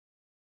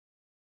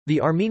The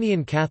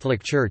Armenian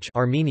Catholic Church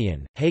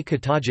Armenian, Hey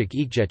Katajik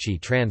Ikjechi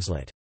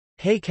translate.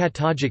 Hey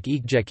Katajik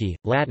Ikjeki,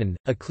 Latin,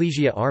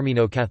 Ecclesia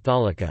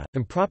Armeno-Catholica,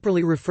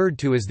 improperly referred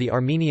to as the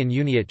Armenian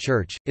Uniate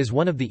Church, is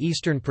one of the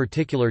Eastern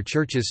Particular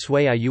Churches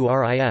Sui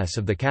Iuris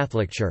of the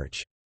Catholic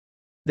Church.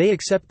 They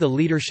accept the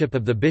leadership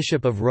of the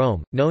Bishop of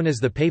Rome, known as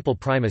the Papal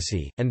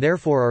Primacy, and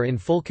therefore are in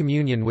full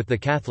communion with the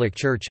Catholic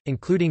Church,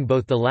 including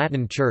both the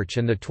Latin Church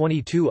and the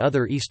 22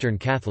 other Eastern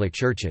Catholic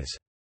Churches.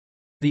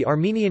 The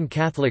Armenian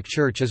Catholic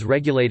Church is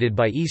regulated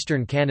by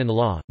Eastern Canon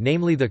Law,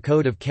 namely the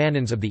Code of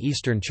Canons of the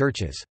Eastern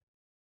Churches.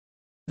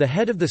 The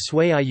head of the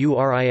Sui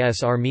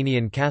Iuris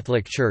Armenian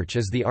Catholic Church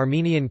is the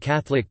Armenian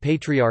Catholic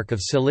Patriarch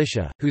of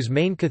Cilicia, whose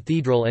main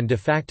cathedral and de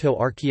facto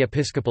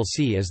archiepiscopal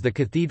see is the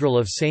Cathedral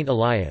of St.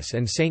 Elias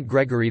and St.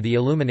 Gregory the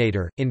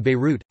Illuminator, in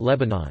Beirut,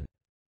 Lebanon.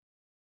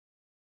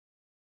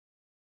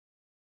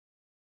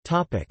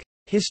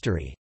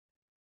 History.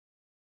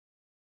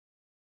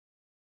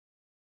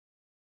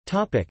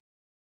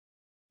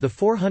 The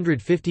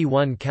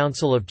 451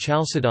 Council of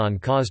Chalcedon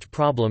caused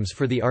problems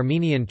for the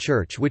Armenian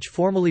Church, which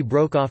formally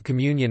broke off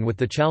communion with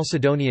the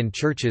Chalcedonian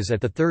churches at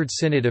the Third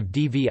Synod of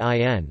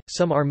Dvin.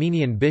 Some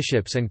Armenian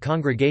bishops and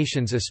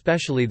congregations,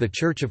 especially the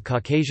Church of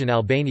Caucasian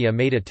Albania,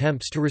 made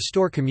attempts to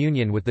restore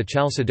communion with the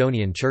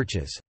Chalcedonian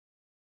churches.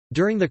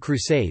 During the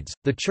Crusades,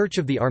 the Church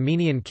of the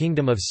Armenian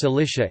Kingdom of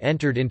Cilicia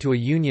entered into a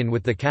union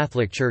with the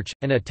Catholic Church,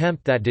 an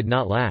attempt that did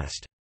not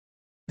last.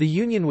 The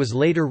union was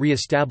later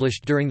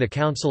re-established during the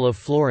Council of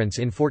Florence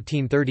in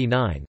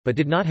 1439, but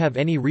did not have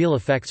any real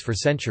effects for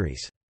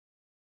centuries.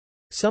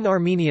 Some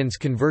Armenians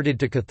converted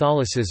to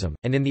Catholicism,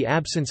 and in the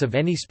absence of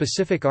any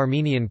specific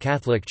Armenian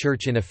Catholic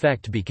Church in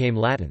effect became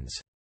Latins.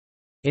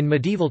 In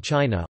medieval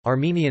China,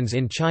 Armenians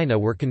in China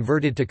were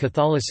converted to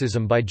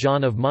Catholicism by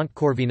John of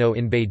Montcorvino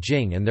in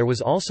Beijing, and there was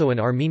also an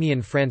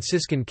Armenian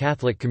Franciscan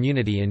Catholic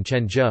community in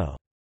Chenzhou.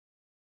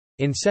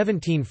 In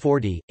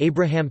 1740,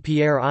 Abraham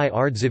Pierre I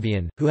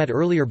Ardzivian, who had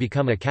earlier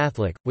become a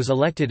Catholic, was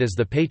elected as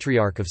the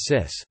Patriarch of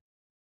Cis.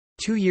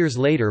 2 years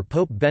later,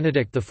 Pope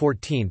Benedict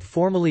XIV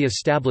formally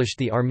established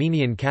the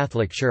Armenian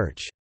Catholic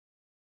Church.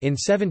 In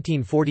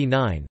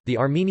 1749, the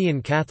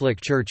Armenian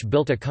Catholic Church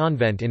built a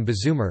convent in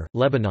Bazumir,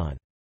 Lebanon.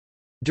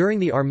 During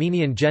the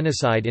Armenian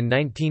Genocide in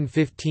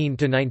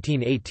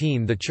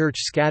 1915–1918, the church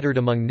scattered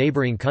among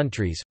neighboring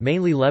countries,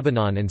 mainly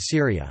Lebanon and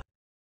Syria.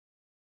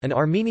 An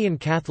Armenian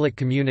Catholic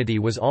community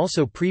was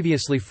also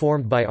previously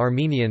formed by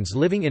Armenians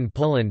living in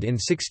Poland in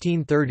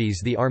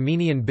 1630s. The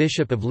Armenian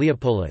Bishop of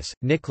Leopolis,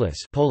 Nicholas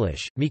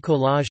Polish,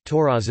 Mikolaj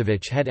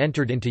Torozevich had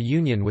entered into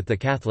union with the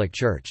Catholic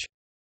Church.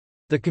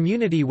 The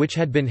community, which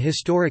had been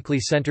historically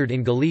centered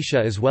in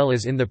Galicia as well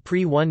as in the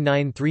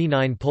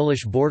pre-1939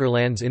 Polish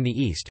borderlands in the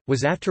east,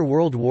 was after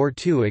World War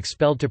II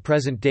expelled to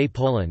present-day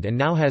Poland and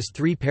now has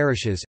 3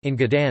 parishes, in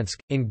Gdansk,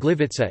 in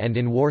Gliwice and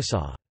in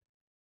Warsaw.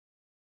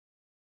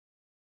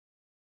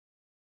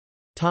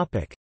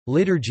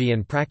 Liturgy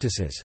and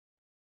practices.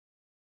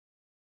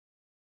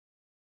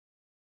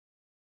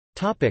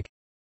 The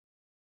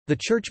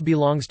Church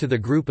belongs to the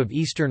group of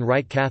Eastern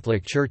Rite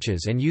Catholic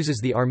churches and uses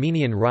the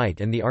Armenian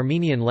Rite and the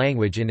Armenian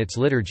language in its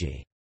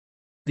liturgy.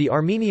 The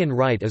Armenian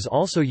Rite is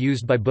also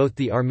used by both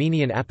the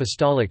Armenian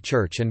Apostolic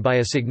Church and by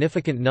a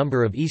significant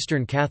number of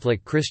Eastern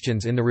Catholic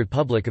Christians in the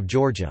Republic of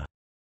Georgia.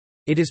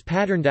 It is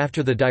patterned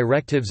after the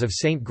directives of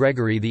Saint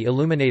Gregory the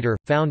Illuminator,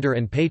 founder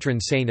and patron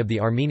saint of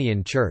the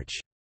Armenian Church.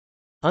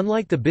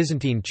 Unlike the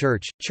Byzantine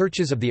Church,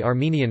 churches of the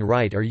Armenian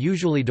Rite are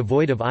usually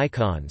devoid of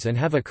icons and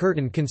have a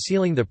curtain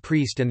concealing the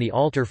priest and the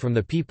altar from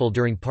the people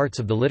during parts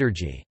of the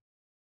liturgy.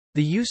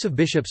 The use of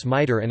bishop's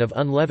mitre and of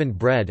unleavened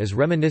bread is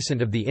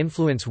reminiscent of the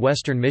influence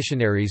Western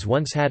missionaries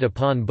once had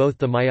upon both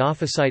the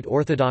Miaphysite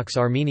Orthodox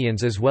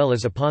Armenians as well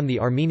as upon the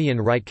Armenian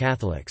Rite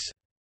Catholics.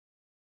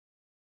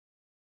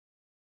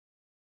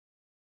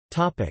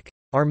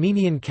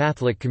 Armenian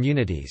Catholic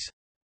communities.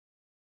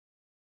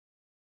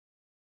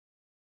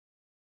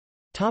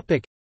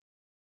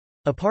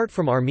 Apart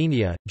from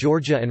Armenia,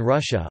 Georgia and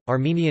Russia,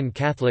 Armenian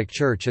Catholic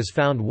Church is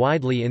found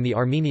widely in the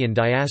Armenian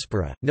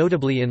diaspora,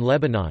 notably in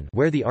Lebanon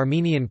where the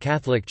Armenian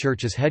Catholic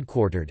Church is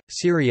headquartered,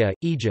 Syria,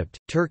 Egypt,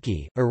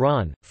 Turkey,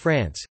 Iran,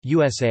 France,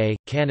 USA,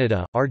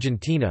 Canada,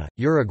 Argentina,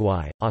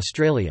 Uruguay,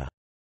 Australia.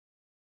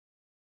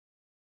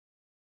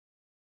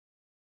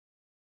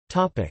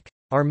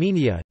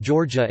 Armenia,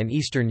 Georgia and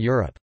Eastern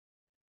Europe.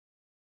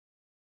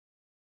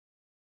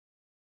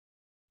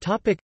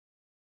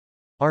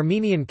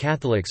 Armenian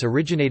Catholics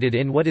originated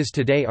in what is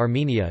today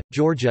Armenia,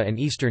 Georgia and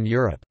Eastern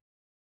Europe.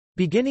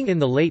 Beginning in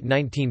the late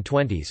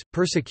 1920s,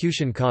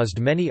 persecution caused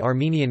many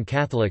Armenian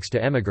Catholics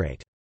to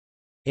emigrate.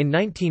 In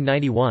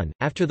 1991,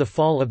 after the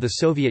fall of the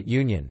Soviet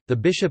Union, the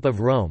Bishop of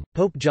Rome,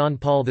 Pope John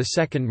Paul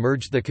II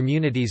merged the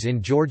communities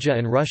in Georgia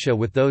and Russia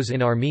with those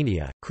in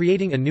Armenia,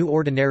 creating a new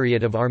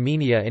Ordinariate of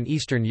Armenia and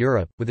Eastern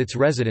Europe, with its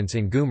residence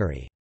in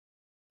Gyumri.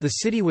 The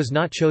city was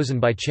not chosen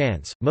by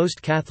chance.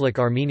 Most Catholic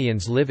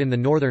Armenians live in the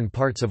northern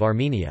parts of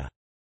Armenia.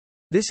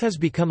 This has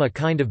become a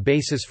kind of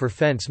basis for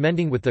fence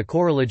mending with the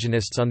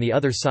coreligionists on the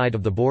other side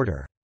of the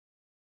border.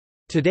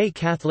 Today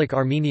Catholic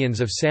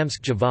Armenians of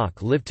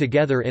Samtskhe-Javakh live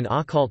together in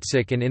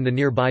Akhaltsyk and in the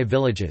nearby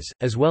villages,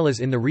 as well as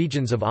in the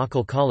regions of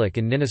Akhalkalik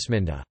and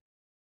Ninisminda.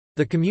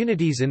 The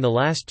communities in the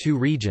last two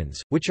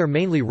regions, which are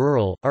mainly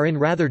rural, are in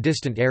rather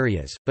distant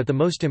areas, but the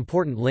most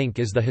important link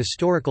is the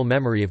historical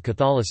memory of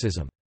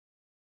Catholicism.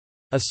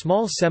 A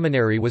small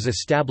seminary was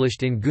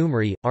established in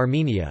Gyumri,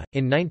 Armenia,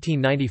 in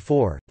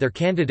 1994. Their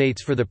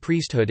candidates for the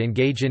priesthood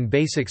engage in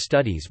basic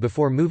studies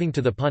before moving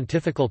to the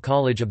Pontifical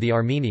College of the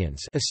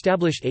Armenians,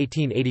 established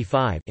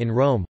 1885 in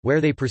Rome, where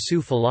they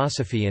pursue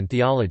philosophy and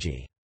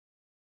theology.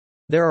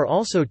 There are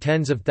also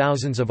tens of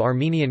thousands of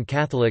Armenian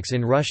Catholics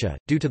in Russia,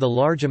 due to the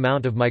large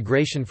amount of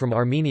migration from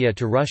Armenia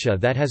to Russia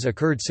that has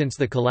occurred since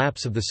the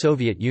collapse of the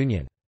Soviet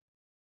Union.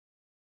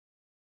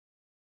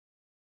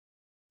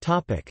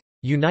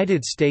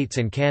 United States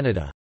and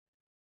Canada.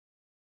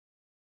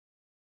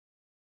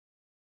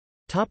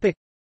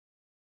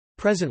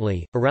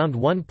 Presently, around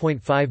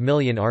 1.5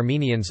 million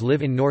Armenians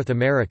live in North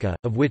America,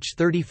 of which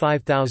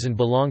 35,000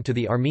 belong to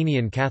the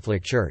Armenian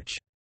Catholic Church.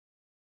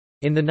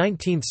 In the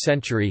 19th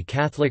century,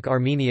 Catholic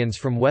Armenians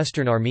from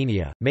western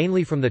Armenia,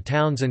 mainly from the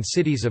towns and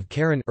cities of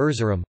Karen,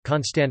 Erzurum,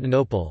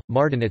 Constantinople,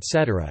 Mardin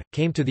etc.,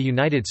 came to the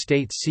United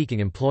States seeking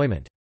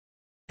employment.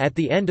 At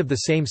the end of the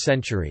same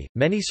century,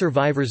 many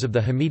survivors of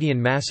the Hamidian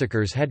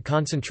massacres had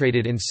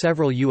concentrated in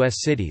several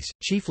U.S. cities,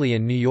 chiefly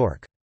in New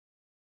York.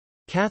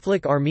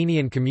 Catholic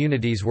Armenian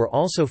communities were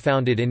also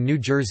founded in New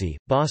Jersey,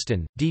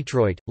 Boston,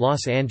 Detroit,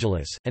 Los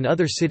Angeles, and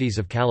other cities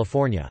of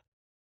California.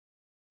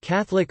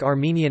 Catholic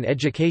Armenian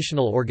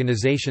educational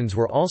organizations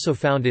were also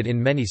founded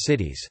in many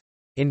cities.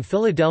 In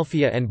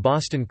Philadelphia and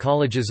Boston,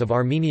 colleges of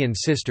Armenian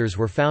sisters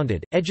were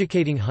founded,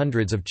 educating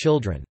hundreds of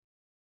children.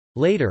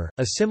 Later,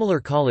 a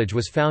similar college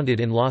was founded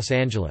in Los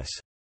Angeles.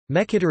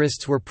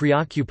 Mekhiterists were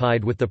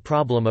preoccupied with the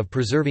problem of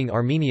preserving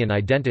Armenian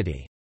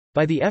identity.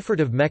 By the effort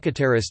of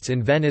Mekhiterists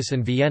in Venice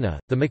and Vienna,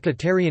 the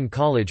Mekhiterian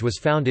College was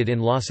founded in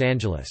Los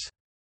Angeles.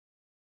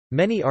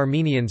 Many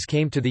Armenians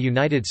came to the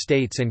United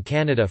States and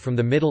Canada from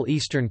the Middle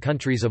Eastern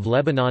countries of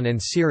Lebanon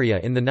and Syria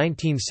in the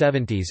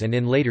 1970s and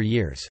in later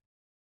years.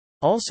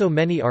 Also,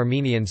 many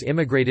Armenians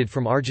immigrated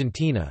from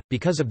Argentina,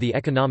 because of the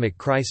economic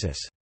crisis.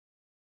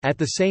 At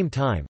the same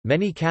time,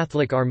 many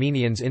Catholic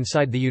Armenians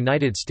inside the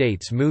United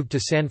States moved to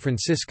San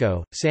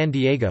Francisco, San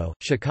Diego,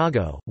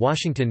 Chicago,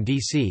 Washington,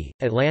 D.C.,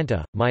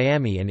 Atlanta,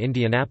 Miami and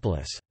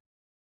Indianapolis.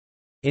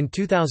 In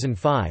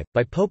 2005,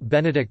 by Pope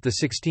Benedict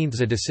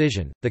XVI's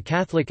decision, the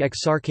Catholic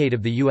Exarchate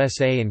of the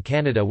USA and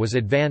Canada was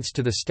advanced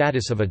to the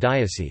status of a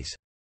diocese.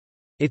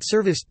 It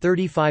serviced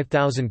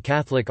 35,000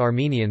 Catholic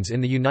Armenians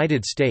in the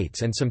United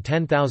States and some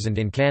 10,000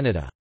 in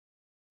Canada.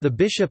 The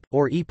bishop,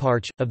 or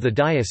eparch, of the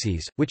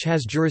diocese, which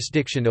has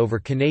jurisdiction over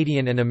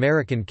Canadian and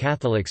American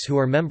Catholics who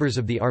are members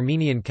of the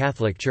Armenian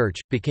Catholic Church,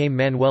 became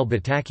Manuel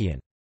Batakian.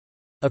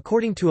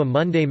 According to a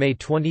Monday, May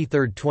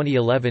 23,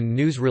 2011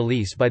 news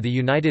release by the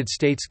United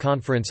States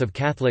Conference of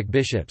Catholic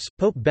Bishops,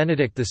 Pope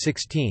Benedict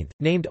XVI,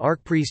 named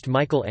Archpriest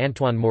Michael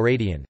Antoine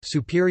Moradian,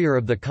 superior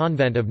of the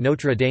convent of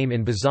Notre Dame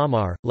in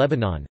Bazamar,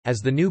 Lebanon, as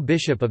the new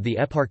bishop of the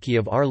Eparchy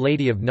of Our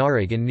Lady of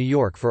Narig in New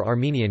York for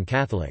Armenian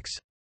Catholics.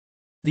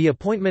 The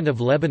appointment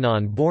of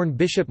Lebanon-born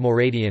Bishop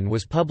Moradian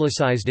was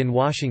publicized in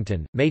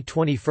Washington, May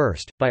 21,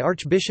 by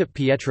Archbishop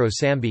Pietro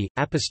Sambi,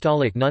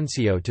 Apostolic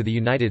Nuncio to the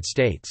United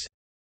States.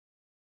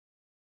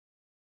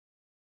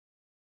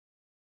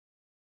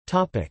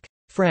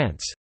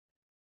 France.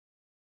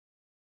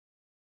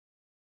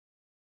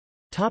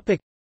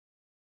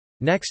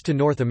 Next to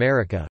North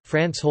America,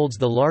 France holds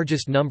the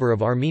largest number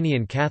of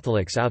Armenian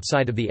Catholics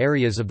outside of the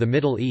areas of the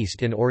Middle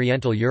East and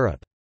Oriental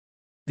Europe.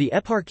 The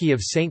Eparchy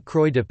of Saint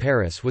Croix de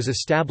Paris was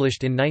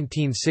established in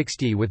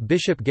 1960 with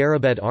Bishop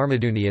Garabed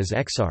Armadouni as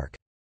exarch.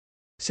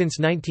 Since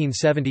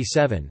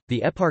 1977,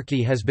 the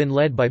eparchy has been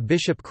led by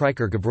Bishop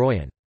Kriker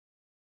Gabroyan.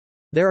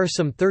 There are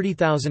some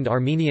 30,000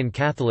 Armenian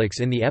Catholics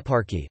in the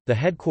eparchy, the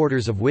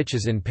headquarters of which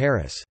is in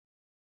Paris.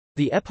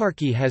 The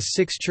eparchy has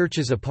 6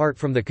 churches apart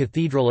from the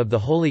Cathedral of the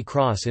Holy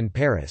Cross in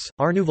Paris,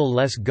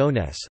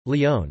 Arnouville-les-Gonesse,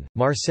 Lyon,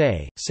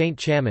 Marseille,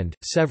 Saint-Chamond,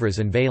 Sèvres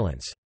and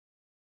Valence.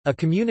 A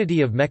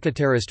community of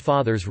Mekhitarist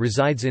fathers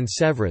resides in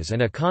Sèvres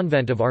and a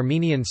convent of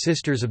Armenian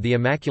Sisters of the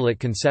Immaculate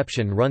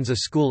Conception runs a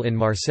school in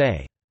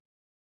Marseille.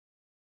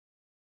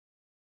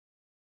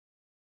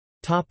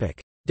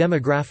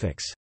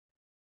 Demographics.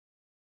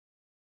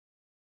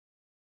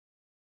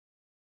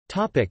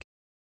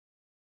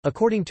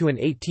 According to an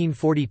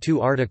 1842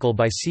 article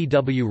by C.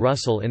 W.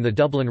 Russell in the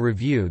Dublin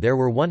Review, there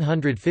were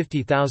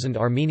 150,000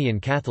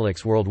 Armenian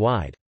Catholics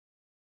worldwide.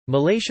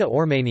 Malaysia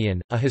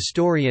Ormanian, a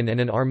historian and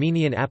an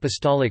Armenian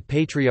Apostolic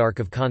Patriarch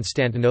of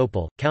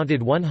Constantinople,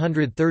 counted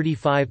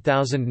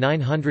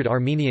 135,900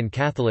 Armenian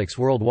Catholics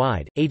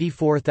worldwide,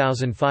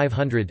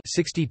 84,500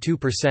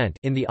 (62%)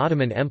 in the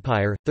Ottoman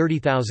Empire,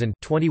 30,000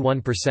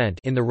 (21%)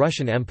 in the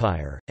Russian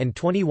Empire, and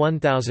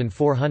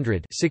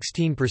 21,400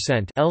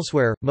 (16%)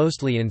 elsewhere,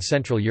 mostly in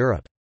Central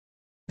Europe.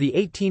 The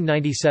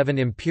 1897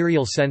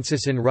 imperial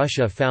census in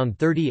Russia found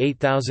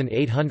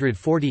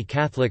 38,840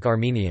 Catholic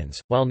Armenians,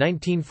 while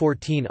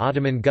 1914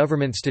 Ottoman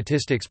government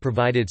statistics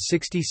provided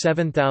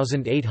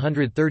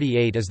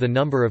 67,838 as the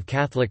number of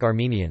Catholic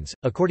Armenians.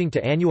 According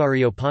to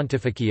Annuario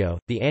Pontificio,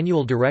 the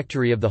annual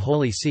directory of the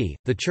Holy See,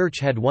 the Church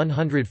had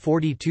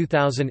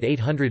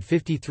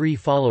 142,853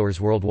 followers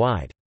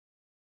worldwide.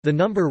 The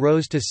number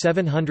rose to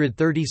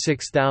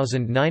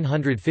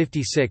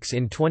 736,956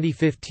 in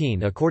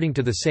 2015 according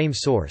to the same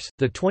source.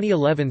 The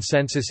 2011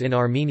 census in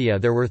Armenia,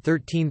 there were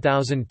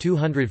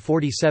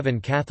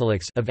 13,247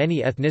 Catholics of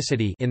any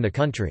ethnicity in the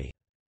country.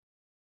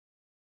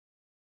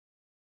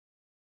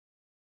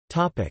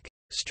 Topic: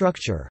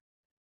 Structure.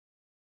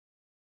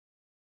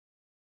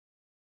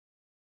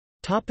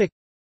 Topic: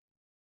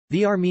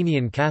 The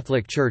Armenian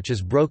Catholic Church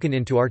is broken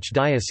into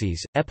archdioceses,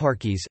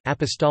 eparchies,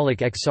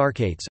 apostolic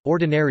exarchates,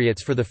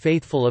 ordinariates for the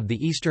faithful of the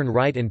Eastern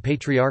Rite and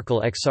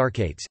patriarchal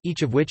exarchates,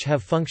 each of which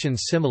have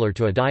functions similar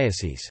to a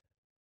diocese.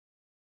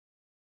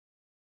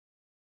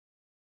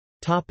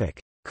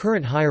 Topic: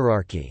 Current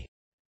hierarchy.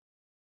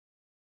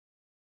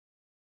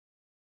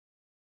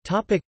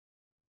 Topic: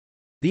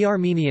 The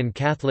Armenian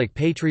Catholic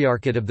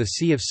Patriarchate of the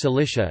See of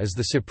Cilicia is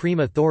the supreme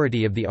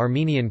authority of the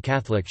Armenian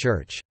Catholic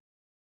Church.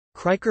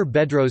 Krikor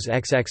Bedros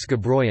XX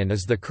Gabroyan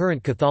is the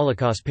current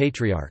Catholicos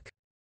Patriarch.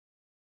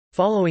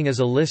 Following is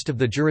a list of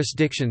the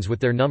jurisdictions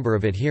with their number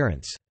of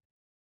adherents.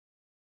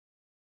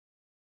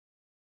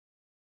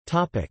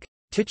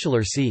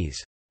 Titular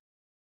sees.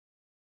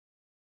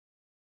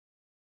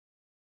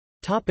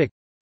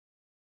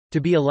 To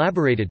be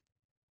elaborated.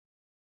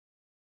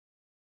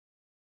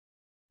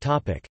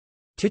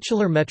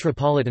 Titular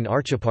metropolitan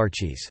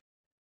archeparchies.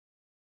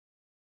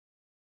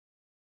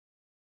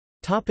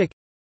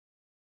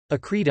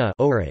 Akrita,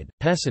 Ohrid,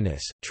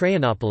 Pessinus,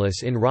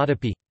 Traianopolis in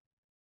Rhodope.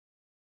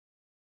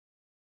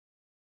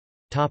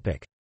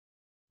 Topic: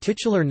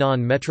 Titular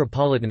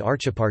non-metropolitan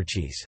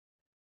archeparchies.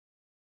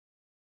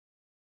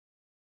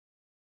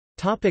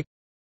 Topic: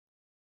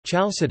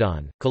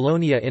 Chalcedon,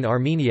 Colonia in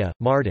Armenia,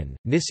 Mardin,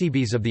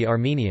 Nisibis of the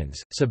Armenians,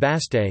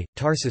 Sebaste,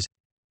 Tarsus.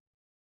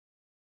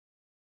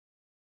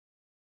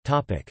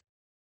 Topic: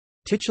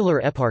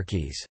 Titular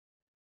eparchies.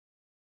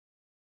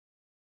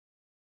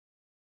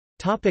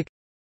 Topic: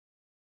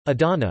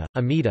 Adana,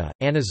 Amida,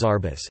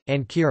 Anazarbus,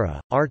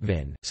 Ankira,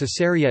 Artvin,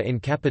 Caesarea in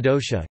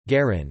Cappadocia,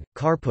 Gerin,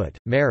 Karput,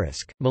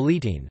 Marisk,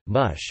 Melitene,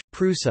 Mush,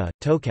 Prusa,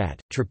 Tokat,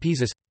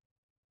 Trapezus.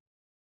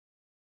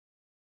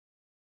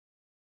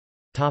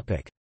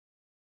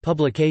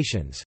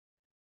 Publications.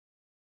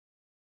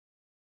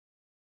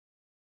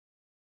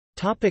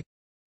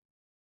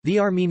 The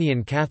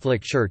Armenian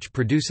Catholic Church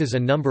produces a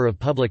number of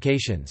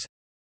publications.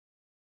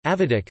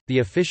 Avidic, the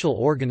official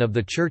organ of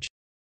the Church.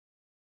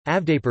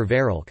 Avdaper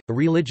Verilk, a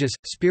religious,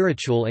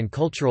 spiritual and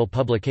cultural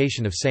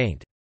publication of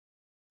St.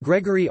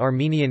 Gregory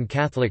Armenian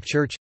Catholic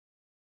Church.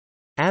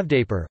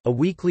 Avdaper, a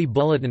weekly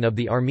bulletin of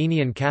the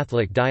Armenian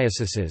Catholic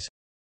dioceses.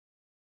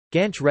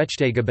 Ganch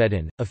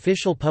Rechtegabedin,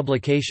 official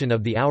publication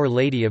of the Our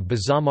Lady of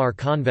Bazamar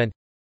Convent.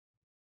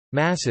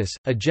 Massis,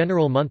 a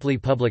general monthly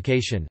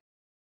publication.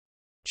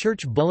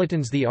 Church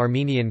bulletins. The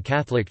Armenian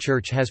Catholic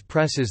Church has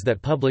presses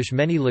that publish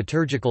many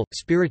liturgical,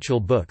 spiritual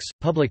books,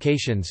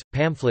 publications,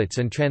 pamphlets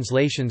and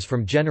translations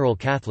from general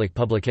Catholic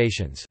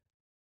publications.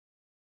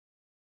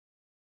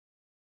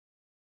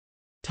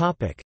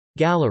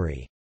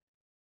 Gallery.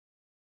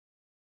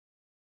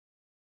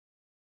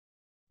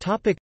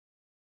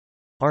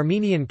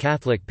 Armenian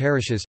Catholic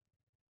parishes.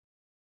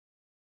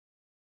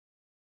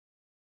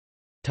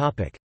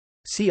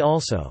 See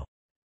also.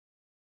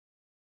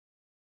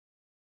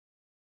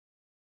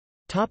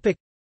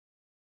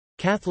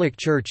 Catholic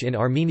Church in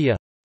Armenia.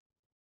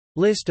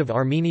 List of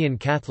Armenian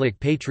Catholic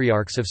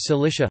Patriarchs of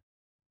Cilicia.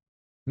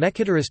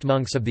 Mekhitarist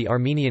monks of the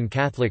Armenian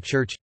Catholic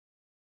Church.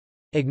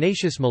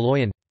 Ignatius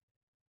Maloyan.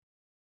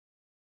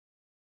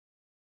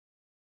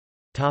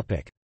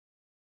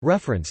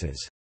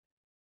 References.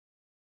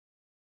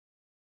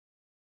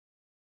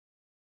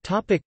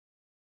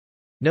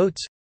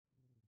 Notes.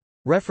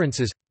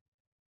 References.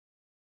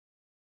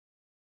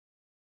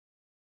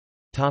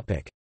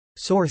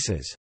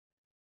 Sources.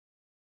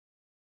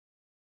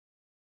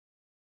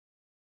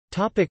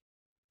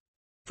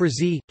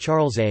 Frazee,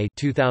 Charles A.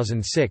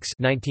 2006,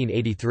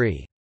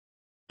 1983.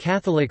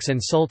 Catholics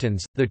and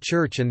Sultans, the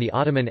Church and the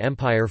Ottoman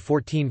Empire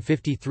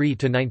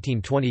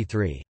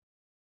 1453–1923.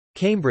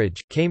 Cambridge,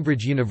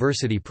 Cambridge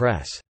University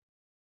Press.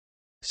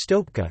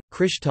 Stopka,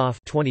 Krzysztof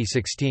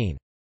 2016.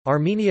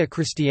 Armenia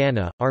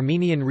Christiana,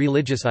 Armenian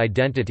Religious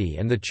Identity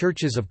and the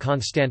Churches of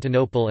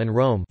Constantinople and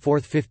Rome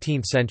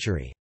 4th–15th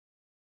century.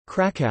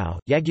 Krakow,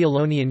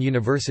 Jagiellonian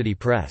University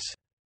Press.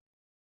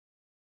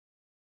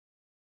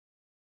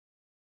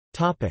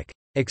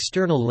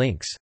 External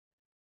links.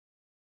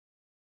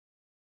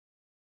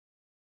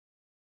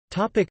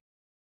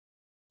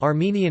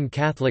 Armenian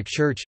Catholic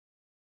Church.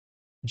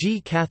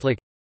 G. Catholic.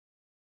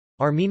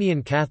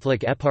 Armenian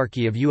Catholic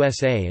Eparchy of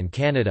USA and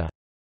Canada.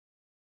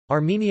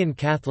 Armenian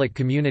Catholic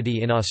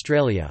Community in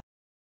Australia.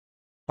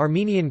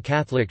 Armenian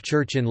Catholic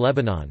Church in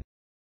Lebanon.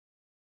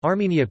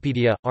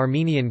 Armeniapedia,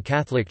 Armenian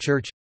Catholic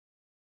Church.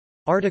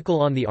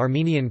 Article on the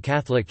Armenian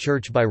Catholic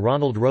Church by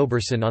Ronald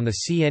Roberson on the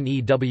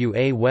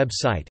CNEWA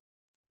website.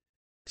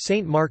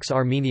 St. Mark's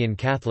Armenian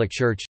Catholic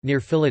Church, near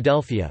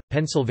Philadelphia,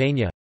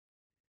 Pennsylvania.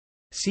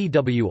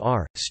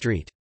 CWR,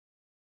 St.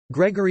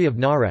 Gregory of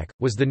Narek,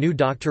 was the new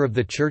doctor of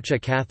the Church, a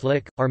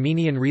Catholic,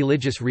 Armenian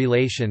religious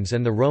relations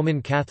and the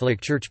Roman Catholic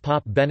Church.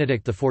 Pope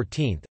Benedict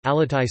XIV,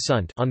 Alatai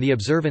Sunt on the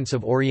observance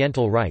of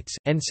Oriental rites,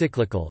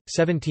 encyclical,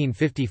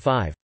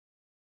 1755.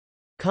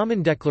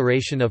 Common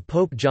Declaration of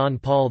Pope John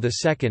Paul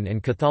II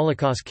and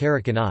Catholicos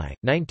Karakanai,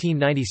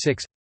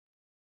 1996.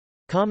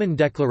 Common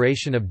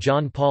Declaration of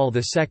John Paul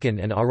II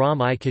and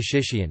Aram I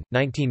Kashishian,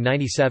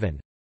 1997.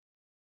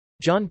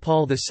 John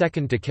Paul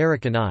II to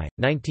Karakanai,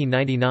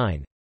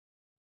 1999.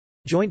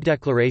 Joint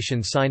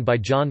declaration signed by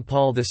John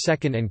Paul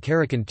II and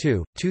Karakan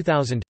II,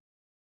 2000.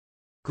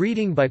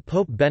 Greeting by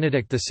Pope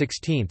Benedict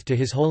XVI to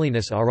His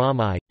Holiness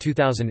Aram I,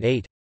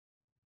 2008.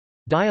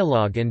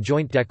 Dialogue and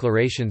joint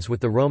declarations with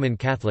the Roman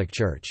Catholic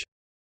Church.